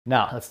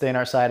Now, let's stay in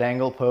our side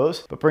angle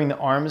pose, but bring the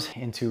arms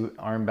into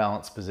arm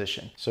balance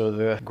position. So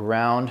the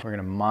ground, we're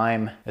gonna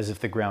mime as if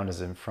the ground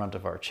is in front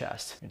of our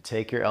chest. You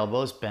take your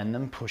elbows, bend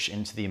them, push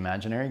into the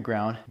imaginary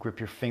ground, grip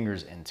your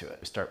fingers into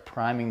it. Start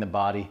priming the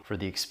body for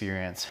the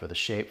experience, for the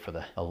shape, for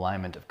the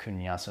alignment of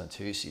Koundinyasana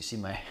 2. So you see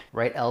my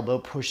right elbow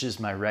pushes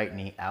my right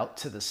knee out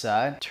to the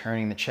side,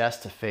 turning the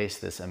chest to face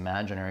this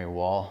imaginary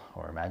wall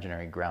or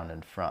imaginary ground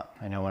in front.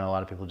 I know when a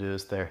lot of people do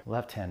this, their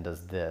left hand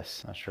does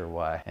this, not sure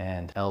why,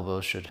 and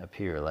elbows should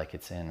appear like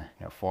it's in,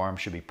 forearm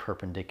should be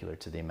perpendicular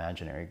to the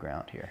imaginary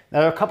ground here.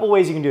 Now, there are a couple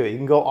ways you can do it. You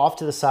can go off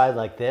to the side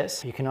like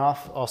this. You can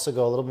also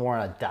go a little more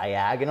on a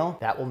diagonal.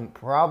 That will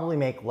probably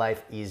make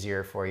life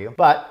easier for you.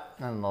 But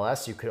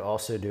nonetheless, you could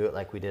also do it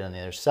like we did on the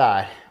other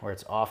side, where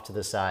it's off to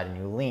the side and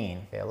you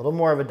lean. Okay, a little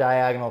more of a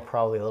diagonal,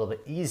 probably a little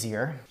bit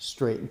easier.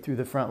 Straighten through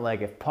the front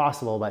leg if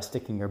possible by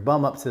sticking your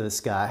bum up to the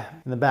sky,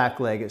 and the back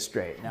leg is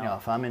straight. Now,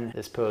 if I'm in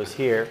this pose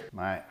here,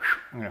 I'm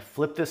gonna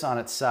flip this on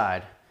its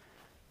side.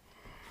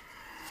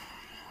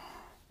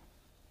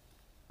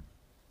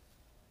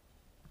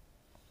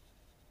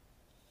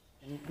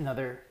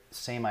 Another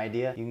same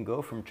idea. You can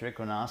go from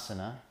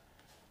Trikonasana,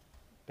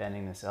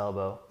 bending this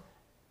elbow,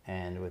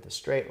 and with a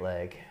straight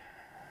leg,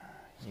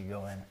 you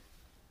go in.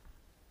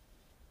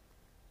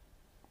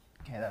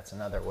 Okay, that's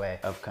another way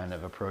of kind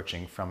of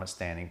approaching from a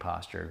standing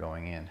posture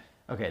going in.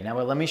 Okay, now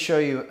let me show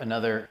you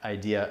another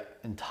idea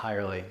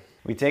entirely.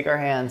 We take our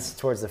hands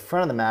towards the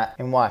front of the mat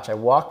and watch, I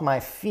walk my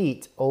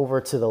feet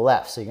over to the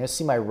left. So you're gonna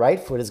see my right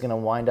foot is gonna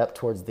wind up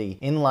towards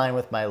in line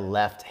with my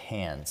left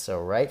hand. So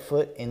right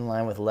foot in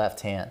line with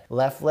left hand.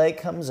 Left leg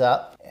comes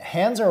up.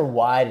 Hands are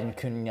wide in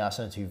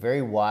Koundinyasana 2,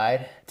 very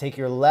wide. Take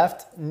your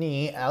left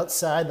knee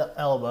outside the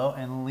elbow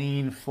and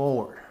lean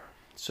forward.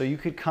 So you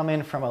could come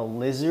in from a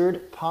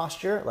lizard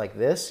posture like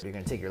this. You're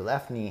gonna take your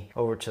left knee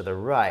over to the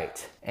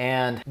right.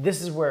 And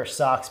this is where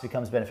socks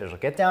becomes beneficial.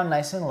 Get down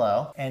nice and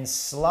low and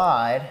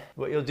slide.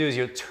 What you'll do is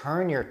you'll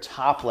turn your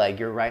top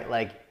leg, your right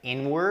leg,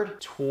 inward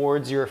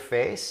towards your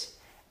face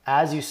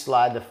as you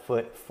slide the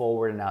foot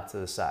forward and out to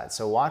the side.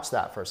 So watch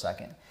that for a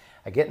second.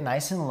 I get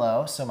nice and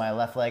low, so my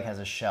left leg has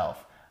a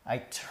shelf. I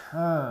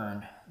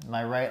turn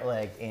my right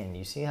leg in.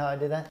 You see how I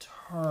did that?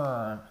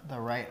 Turn the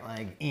right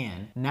leg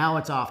in. Now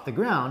it's off the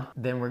ground,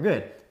 then we're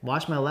good.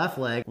 Watch my left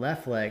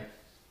leg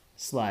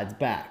slides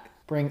back.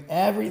 Bring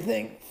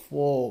everything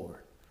forward.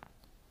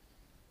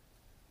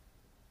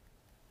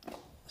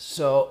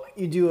 So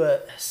you do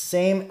a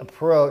same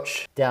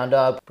approach, down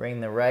dog,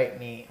 bring the right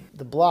knee.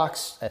 The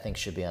blocks, I think,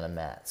 should be on a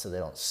mat so they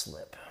don't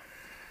slip.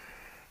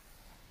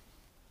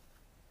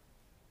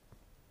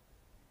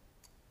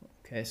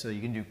 Okay, so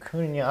you can do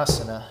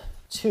Koundinyasana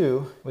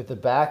 2 with the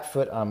back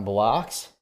foot on blocks.